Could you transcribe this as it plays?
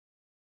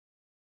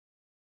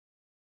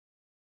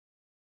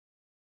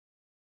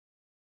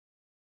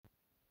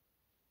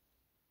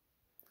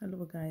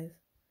Hello, guys.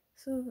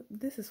 So,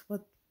 this is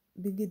what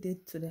Biggie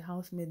did to the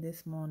housemaid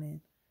this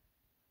morning.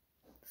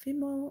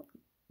 Female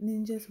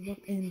ninjas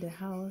walked in the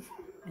house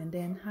and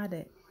then had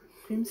a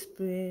cream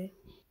spray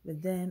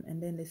with them, and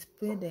then they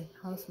spray the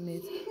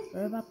housemates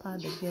wherever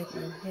part they get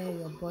your hair,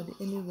 your body,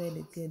 anywhere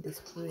they get the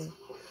spray.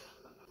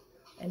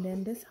 And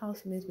then these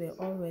housemates were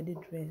already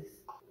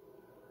dressed.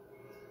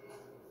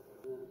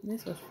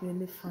 This was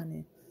really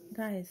funny.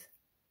 Guys,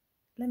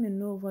 let me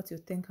know what you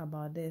think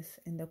about this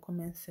in the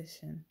comment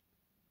section.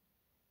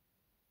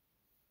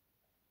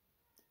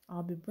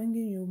 I'll be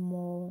bringing you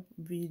more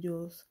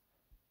videos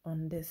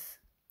on this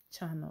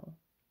channel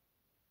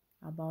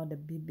about the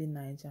BB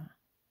Niger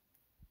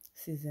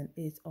season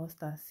 8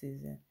 All-Star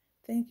season.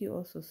 Thank you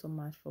also so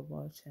much for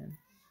watching.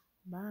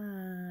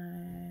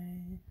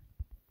 Bye.